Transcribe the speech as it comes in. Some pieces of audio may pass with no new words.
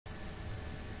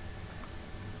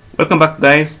Welcome back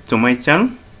guys to my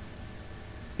channel.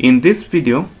 In this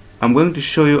video I'm going to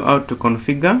show you how to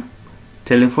configure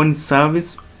telephone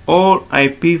service or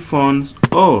IP phones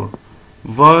or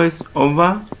voice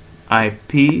over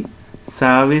IP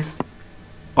service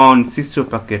on Cisco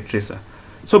packet tracer.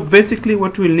 So basically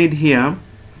what we'll need here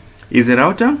is a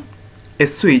router, a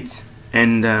switch,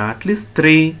 and at least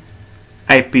 3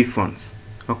 IP phones.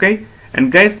 Okay, and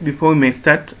guys, before we may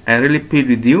start, I really plead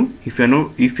with you, if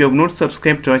you have not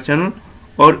subscribed to our channel,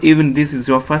 or even this is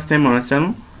your first time on our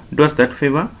channel, do us that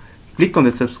favor, click on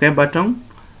the subscribe button,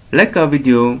 like our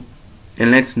video,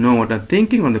 and let's know what you're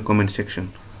thinking on the comment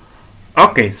section.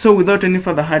 Okay, so without any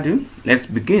further ado, let's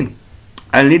begin.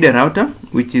 I'll need a router,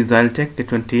 which is I'll take the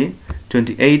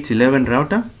 2811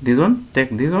 router, this one, take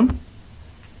this one,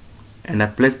 and I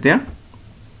place there.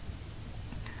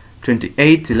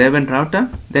 2811 router,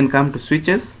 then come to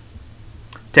switches,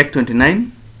 take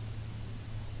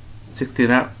 2960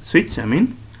 switch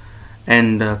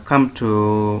and come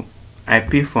to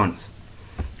IP phones.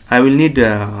 I will need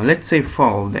let's say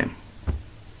 4 of them.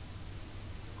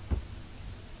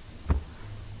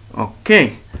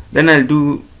 Okay, then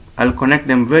I'll connect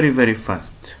them very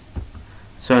fast.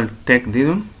 So I'll take this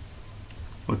one,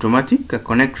 automatic,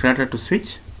 connect router to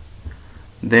switch,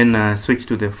 then switch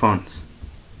to the phones.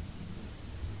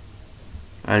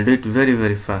 I'll do it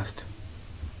very fast.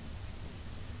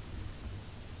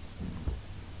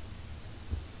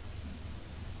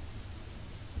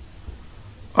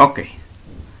 Okay,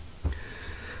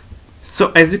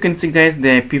 so as you can see guys,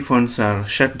 the IP phones are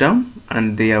shut down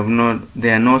and there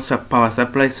are no power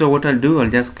supply. So what I'll do,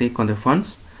 I'll just click on the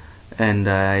phones and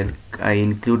I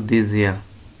include this here.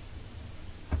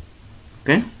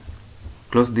 Okay,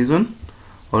 close this one,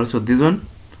 also this one.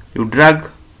 You drag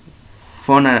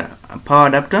phone power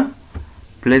adapter,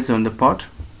 place on the port,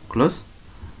 close,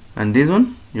 and this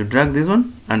one you drag this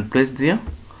one and place there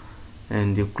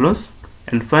and you close,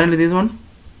 and finally this one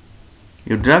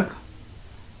you drag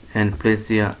and place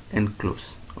here and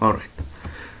close. Alright,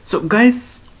 so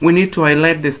guys, we need to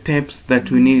highlight the steps that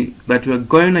we are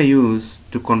going to use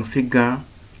to configure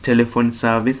telephone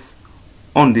service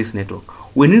on this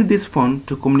network. We need this phone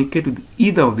to communicate with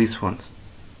either of these phones,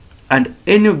 and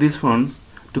any of these phones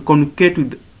to communicate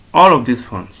with all of these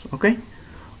phones. Okay,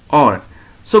 alright,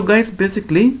 so guys,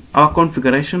 basically our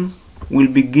configuration will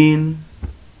begin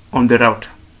on the router.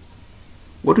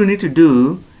 What we need to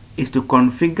do is to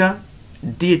configure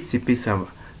DHCP server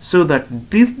so that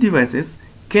these devices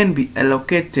can be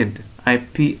allocated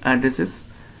IP addresses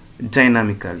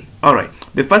dynamically. Alright,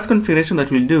 the first configuration that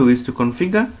we'll do is to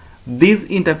configure this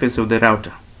interface of the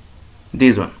router,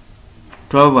 this one,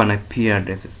 to have an IP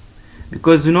addresses,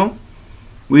 because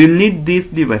we will need these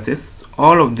devices,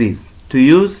 all of these, to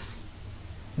use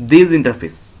this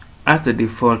interface as the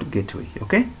default gateway.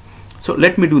 Okay, so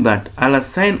let me do that. I'll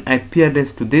assign IP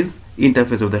address to this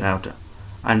interface of the router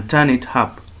and turn it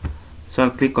up. So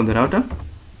I'll click on the router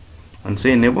and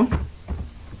say enable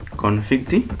config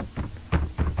T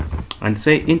and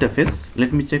say interface.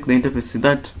 Let me check the interface, see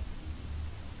that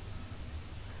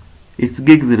it's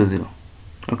gig 00.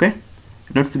 Okay,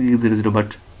 not gig 00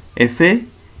 but FA,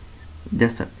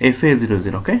 just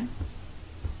FA00. Okay,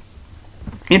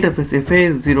 interface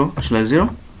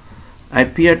FA0/0,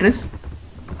 IP address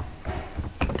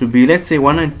to be, let's say,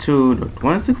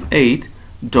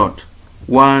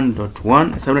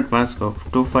 192.168.1.1, subnet mask of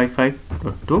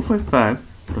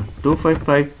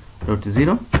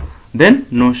 255.255.255.0. then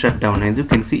no shutdown. As you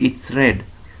can see, it's red,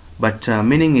 but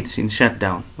meaning it's in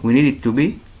shutdown. We need it to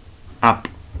be up,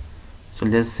 so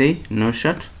just say no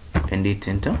shut and hit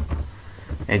enter,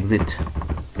 exit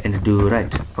and do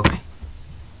right.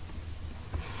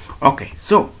 Okay,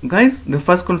 so guys, the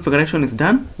first configuration is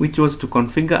done, which was to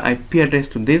configure IP address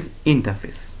to this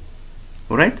interface.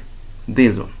 Alright,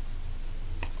 this one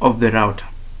of the router.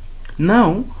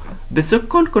 Now the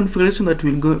second configuration that we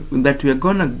are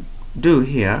gonna do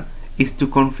here is to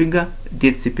configure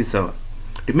DHCP server.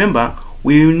 Remember,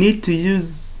 we need to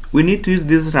use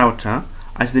this router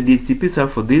as the DHCP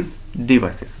server for these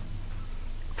devices,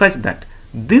 such that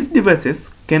these devices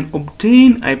can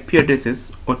obtain IP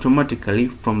addresses automatically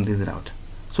from this router.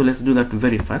 So let's do that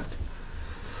very fast.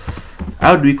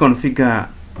 How do we configure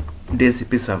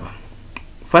DHCP server?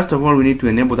 First of all, we need to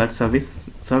enable that service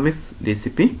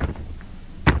DHCP.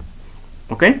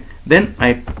 Okay, then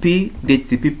IP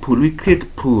DHCP pool. We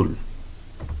create pool,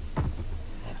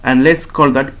 and let's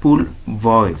call that pool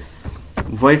voice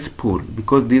pool,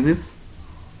 because this is,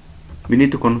 we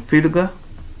need to configure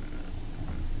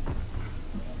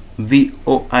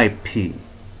VoIP.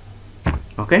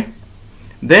 Okay,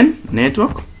 then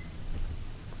network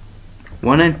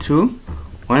 192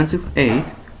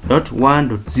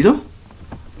 168.1.0,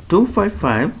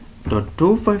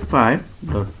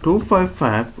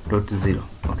 255.255.255.0.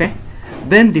 okay.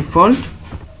 Then default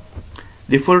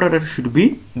address should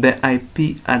be the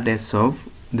IP address of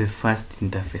the first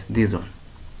interface, this one,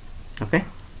 okay,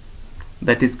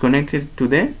 that is connected to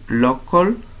the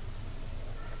local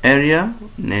area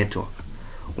network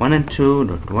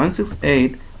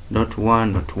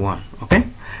 192.168.1.1. okay.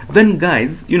 Then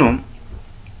guys, you know,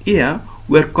 here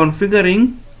we're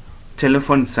configuring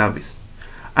telephone service,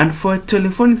 and for a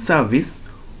telephone service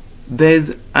there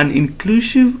is an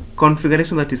inclusive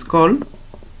configuration that is called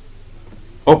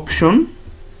option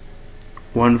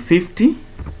 150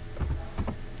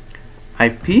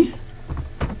 IP,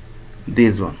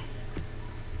 this one.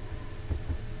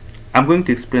 I'm going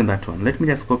to explain that one. Let me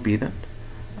just copy that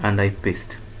and I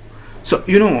paste. So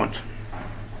you know what,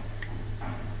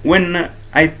 when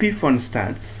IP phone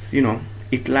starts, you know,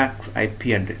 it lacks IP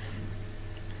address,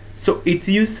 so it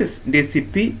uses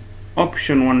DHCP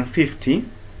option 150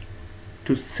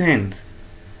 to send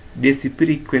DHCP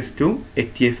request to a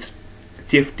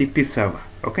TFTP server,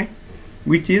 okay,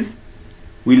 which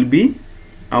will be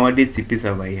our DHCP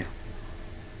server here,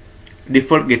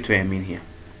 default gateway I mean here,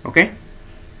 okay.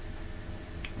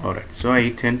 Alright, so I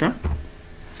hit enter.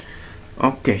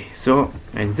 Okay, so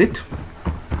exit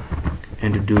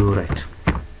and do right.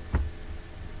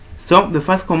 So the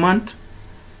first command,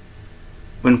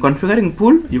 when configuring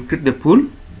pool, you create the pool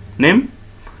name,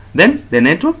 then the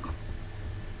network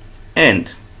and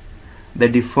the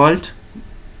default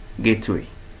gateway.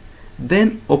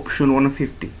 Then option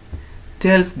 150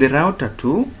 tells the router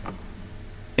to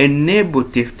enable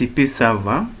TFTP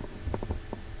server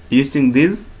using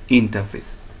this interface,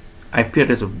 IP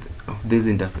address of this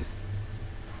interface.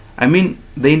 I mean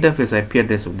the interface IP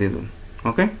address of this one,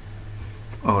 okay.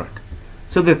 Alright,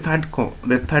 so the third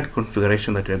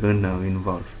configuration that we are going to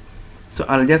involve, so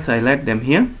I'll just highlight them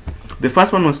here. The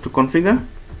first one was to configure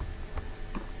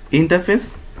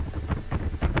interface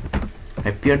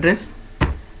IP address,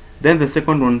 then the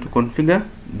second one to configure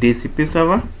DHCP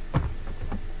server,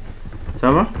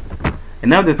 and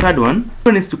now the third one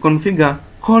is to configure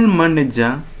call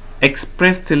manager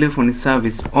express telephony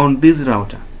service on this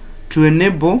router to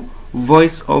enable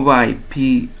voice over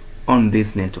IP on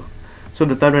this network. So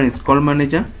the third one is call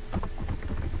manager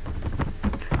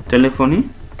telephony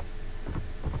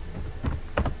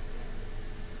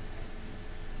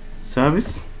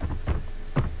service,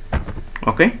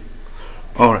 okay.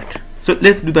 Alright, so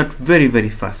let's do that very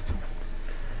fast.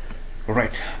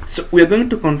 Alright, so we are going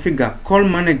to configure call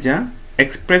manager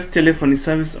express telephony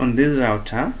service on this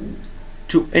router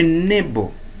to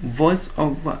enable voice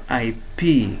over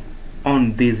IP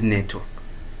on this network.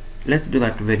 Let's do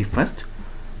that very fast.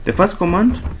 The first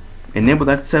command, enable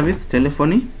that service,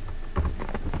 telephony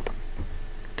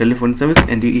service,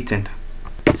 and you hit enter.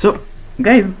 So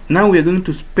guys, now we are going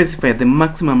to specify the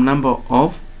maximum number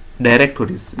of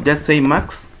directories. Just say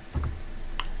max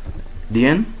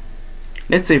dn,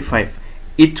 let's say 5.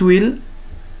 It will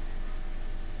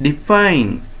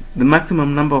define the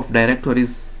maximum number of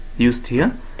directories used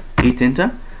here. Hit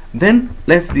enter. Then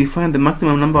let's define the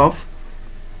maximum number of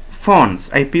phones,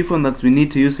 IP phone that we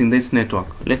need to use in this network.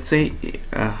 Let's say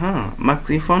max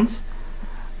phones,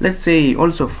 let's say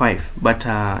also 5, but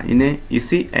you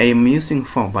see I am using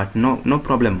 4, but no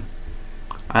problem.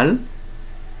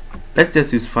 Let's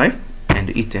just use 5 and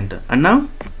hit enter. And now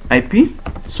IP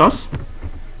source,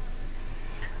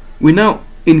 we now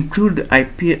include the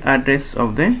IP address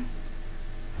of the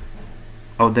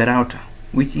router,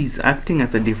 which is acting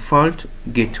as the default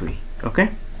gateway,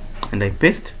 okay, and I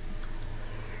paste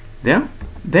there.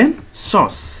 Then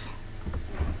source,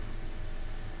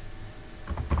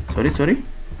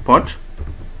 port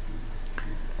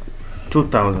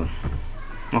 2000,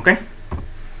 okay.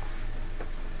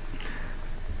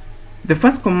 The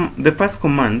first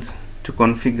command to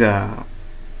configure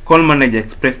call manager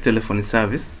express telephony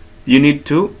service, you need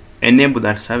to enable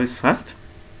that service first.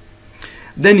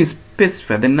 Then you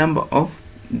specify the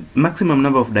maximum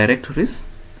number of directories,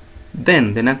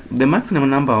 then the maximum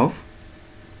number of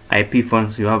IP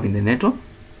phones you have in the network,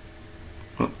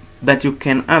 that you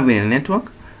can have in a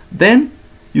network. Then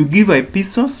you give IP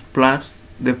source plus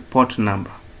the port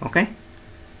number, okay.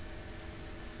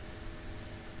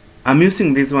 I'm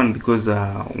using this one because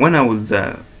when I was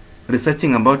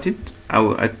researching about it,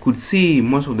 I could see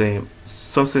most of the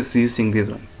sources using this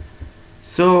one.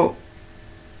 So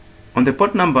on the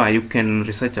port number you can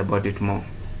research about it more.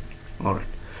 Alright,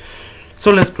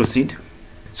 so let's proceed.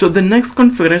 So the next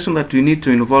configuration that we need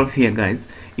to involve here, guys,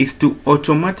 is to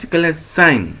automatically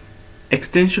assign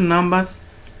extension numbers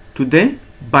to the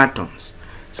buttons.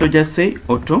 So just say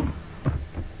auto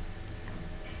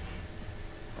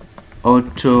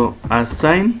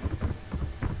assign,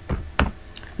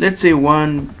 let's say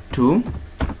 1 to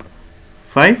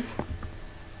 5.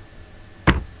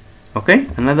 Okay,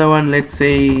 another one, let's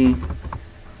say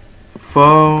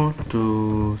 4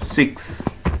 to 6.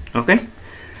 Okay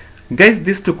guys,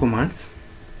 these two commands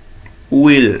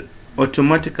will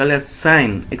automatically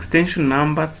assign extension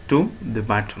numbers to the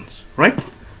buttons, right?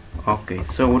 Okay,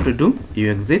 so what to do,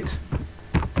 you exit.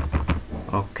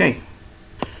 Okay,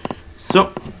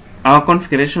 so our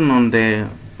configuration on the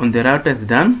router is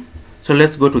done. So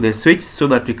let's go to the switch so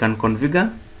that we can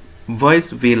configure voice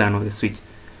VLAN on the switch.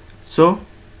 So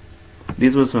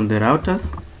this was on the routers.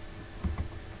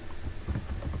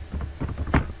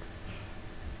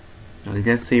 I'll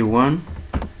just say 1,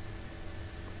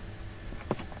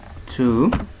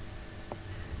 2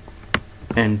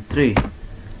 and 3.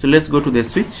 So let's go to the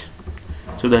switch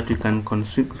so that we can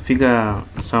configure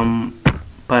some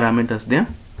parameters there.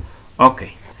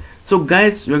 Okay, so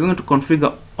guys, we're going to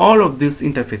configure all of these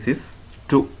interfaces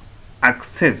to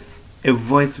access a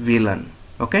voice VLAN.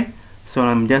 Okay, so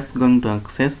I'm just going to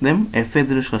access them,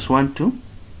 FA0/1 to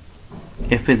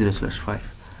FA0/5.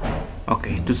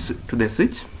 Okay, to the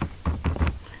switch,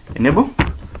 enable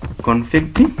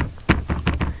config T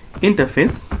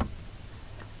interface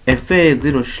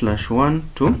FA0/1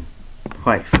 to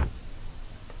 5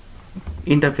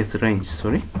 interface range,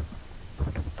 sorry,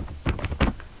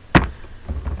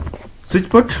 switch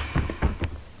port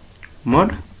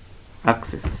mode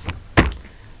access,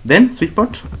 then switch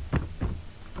port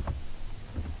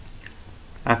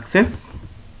access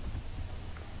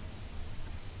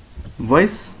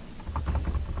voice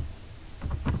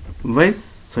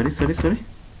sorry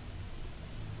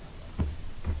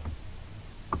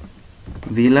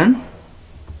VLAN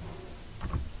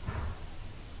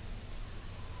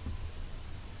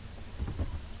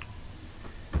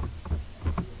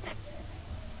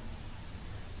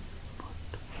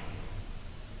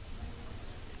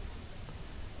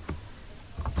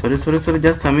sorry,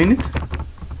 just a minute.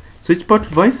 Switch port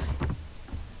voice.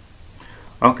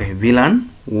 Okay, VLAN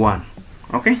 1.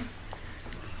 Okay,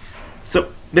 so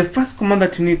the first command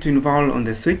that you need to involve on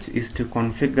the switch is to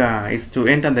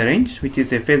enter the range, which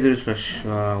is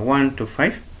FA0/1 to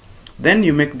 5. Then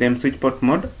you make them switch port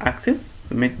mode access,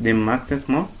 make them access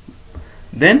mode.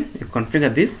 Then you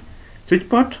configure this switch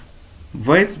port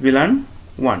voice VLAN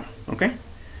 1. Okay,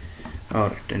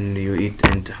 alright, and you hit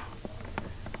enter,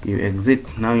 you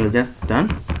exit. Now you're just done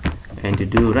and you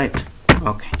do right.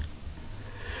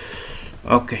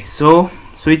 Okay, so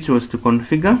switch was to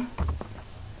configure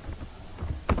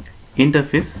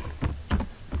interface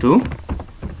to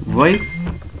voice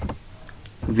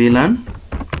VLAN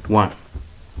 1.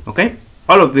 Okay,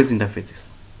 all of these interfaces,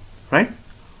 right?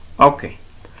 Okay,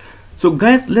 so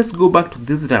guys, let's go back to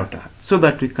this router so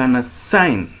that we can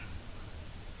assign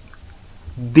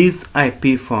these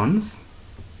IP phones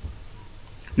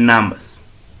numbers.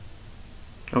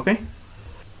 Okay,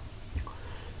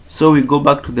 so we go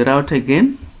back to the router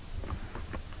again.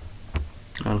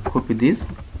 I'll copy this,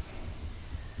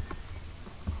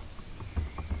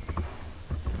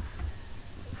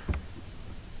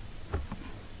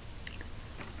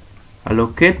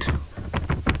 allocate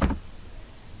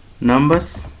numbers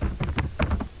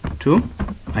to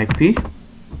IP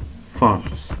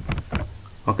phones.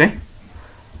 Okay,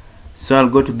 so I'll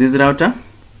go to this router.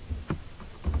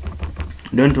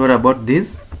 Don't worry about this.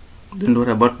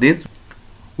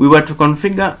 We were to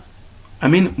configure,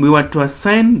 we were to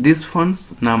assign these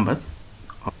phones numbers.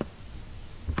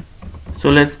 So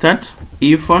let's start.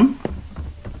 ePhone,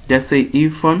 just say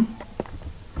ePhone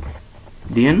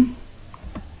DN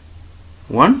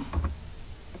 1.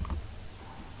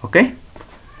 Okay,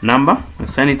 number,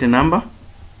 assign it a number,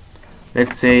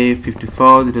 let's say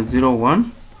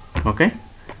 54001. Okay,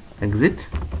 exit.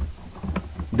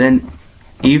 Then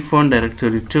ePhone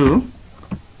directory 2,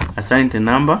 assign it a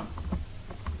number,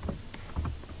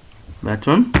 that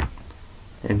one,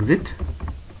 exit.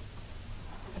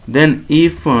 Then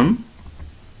ePhone,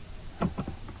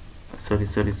 sorry,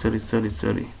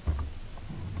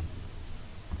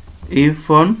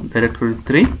 ePhone directory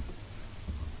 3,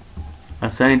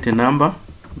 assign it a number,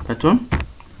 that one.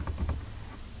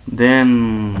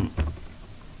 Then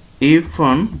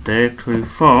ePhone directory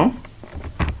 4,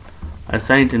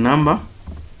 assign it a number,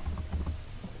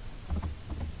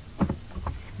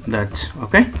 that.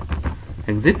 Okay,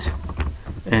 exit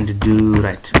and do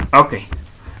right. Okay,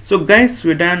 so guys,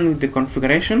 we're done with the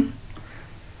configuration.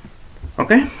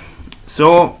 Okay,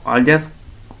 so I'll just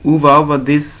move over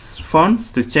these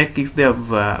phones to check if they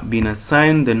have been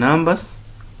assigned the numbers.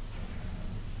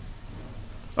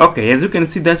 Okay, as you can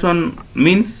see, that one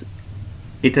means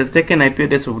it has taken IP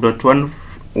address of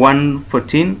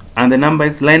 .114 and the number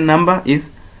is line number is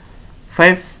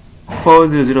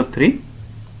 54003,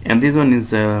 and this one is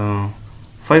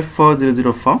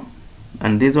 54004,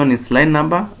 and this one is line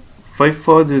number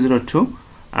 54002,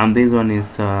 and this one is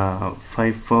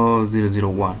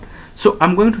 54001. So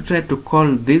I'm going to try to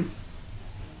call this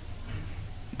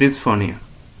phone here.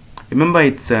 Remember,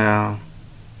 it's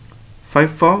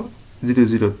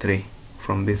 54003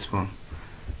 from this phone.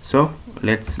 So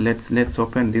let's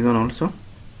open this one also.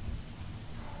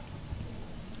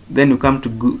 Then you come to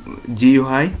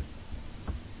GUI.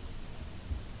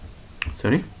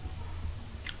 Sorry,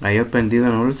 I open this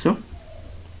one also.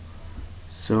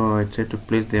 So I try to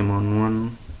place them on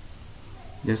one.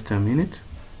 Just a minute.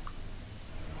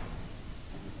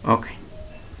 Okay,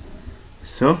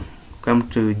 so come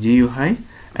to GUI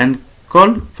and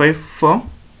call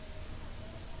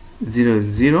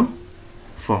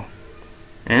 54004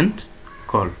 and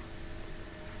call.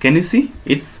 Can you see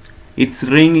it's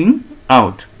ringing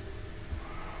out?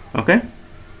 Okay,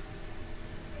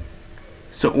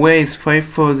 so where is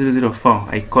 54004?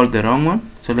 I called the wrong one,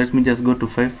 so let me just go to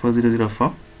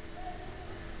 54004.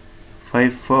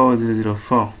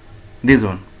 54004, this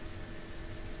one.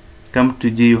 Come to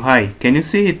GUI. Can you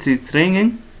see it's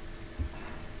ringing?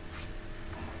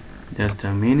 Just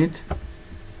a minute.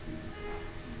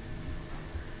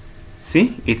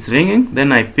 See, it's ringing.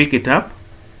 Then I pick it up.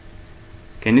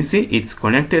 Can you see it's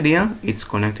connected here? It's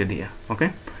connected here.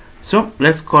 Okay, so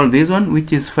let's call this one,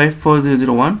 which is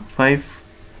 54001.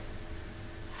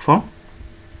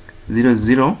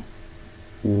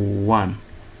 54001.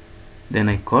 Then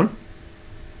I call.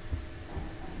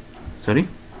 Sorry,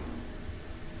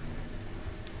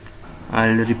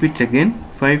 I'll repeat again.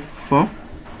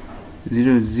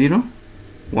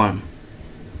 54001.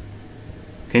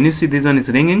 Can you see this one is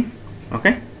ringing?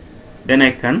 Okay, then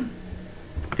I can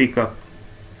pick up.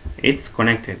 It's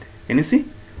connected. Can you see?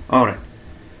 Alright,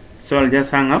 so I'll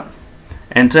just hang up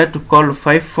and try to call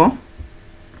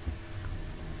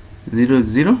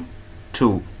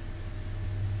 54002.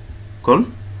 Call.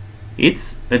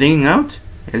 It's ringing out.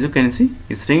 As you can see,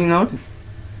 it's ringing out.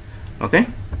 Okay,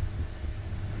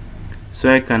 so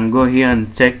I can go here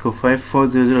and check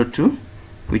 54002,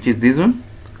 which is this one.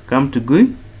 Come to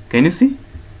GUI. Can you see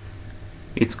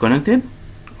it's connected?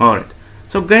 Alright,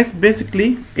 so guys,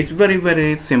 basically it's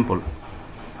very simple.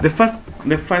 The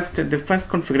first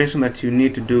configuration that you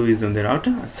need to do is on the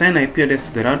router. Assign IP address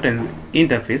to the router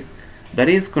interface that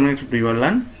is connected to your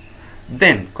LAN.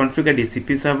 Then configure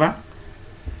DHCP server,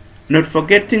 not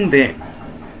forgetting the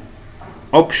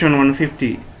option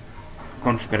 150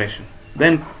 configuration.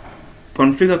 Then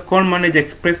configure call manage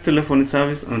express telephony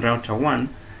service on router 1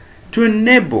 to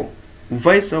enable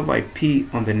voice over IP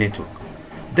on the network.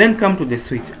 Then come to the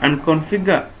switch and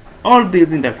configure all these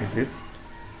interfaces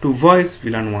to voice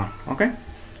VLAN 1. Okay,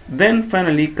 then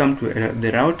finally come to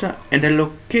the router and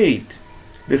allocate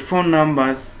the phone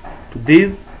numbers to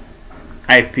these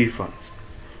IP phones.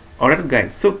 Alright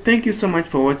guys, so thank you so much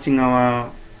for watching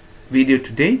our video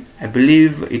today. I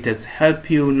believe it has helped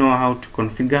you know how to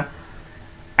configure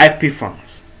IP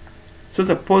phones. So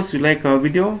suppose you like our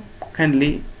video,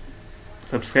 kindly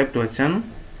subscribe to our channel.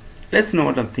 Let's know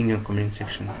what you think in the comment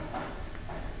section.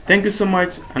 Thank you so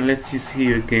much, and let's see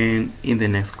you again in the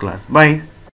next class. Bye.